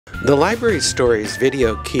The Library Stories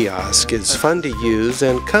video kiosk is fun to use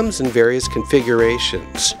and comes in various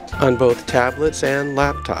configurations on both tablets and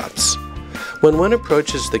laptops. When one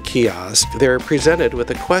approaches the kiosk, they're presented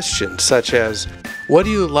with a question such as, "What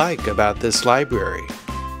do you like about this library?"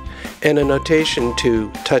 and a notation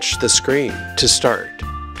to touch the screen to start.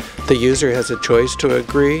 The user has a choice to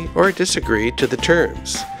agree or disagree to the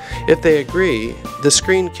terms. If they agree, the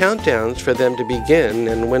screen countdowns for them to begin,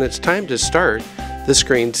 and when it's time to start, the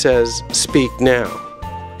screen says, "Speak now."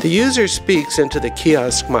 The user speaks into the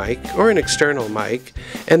kiosk mic or an external mic,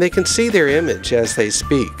 and they can see their image as they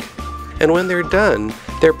speak. And when they're done,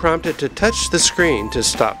 they're prompted to touch the screen to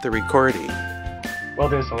stop the recording. Well,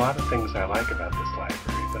 there's a lot of things I like about this library.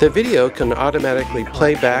 The video can automatically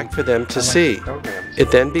play back for them to see.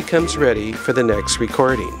 It then becomes ready for the next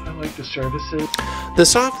recording. I like the services. The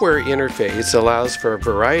software interface allows for a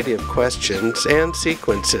variety of questions and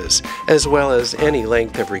sequences, as well as any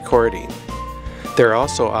length of recording. There are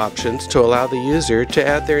also options to allow the user to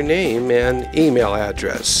add their name and email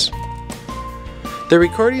address. The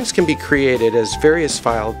recordings can be created as various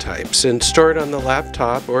file types and stored on the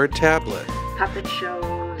laptop or tablet. Puppet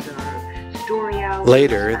shows or story hours.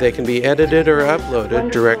 Later, they can be edited or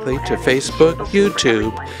uploaded directly to Facebook,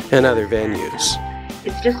 YouTube, and other venues.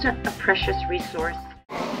 It's just a precious resource.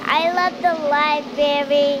 I love the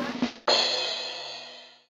library.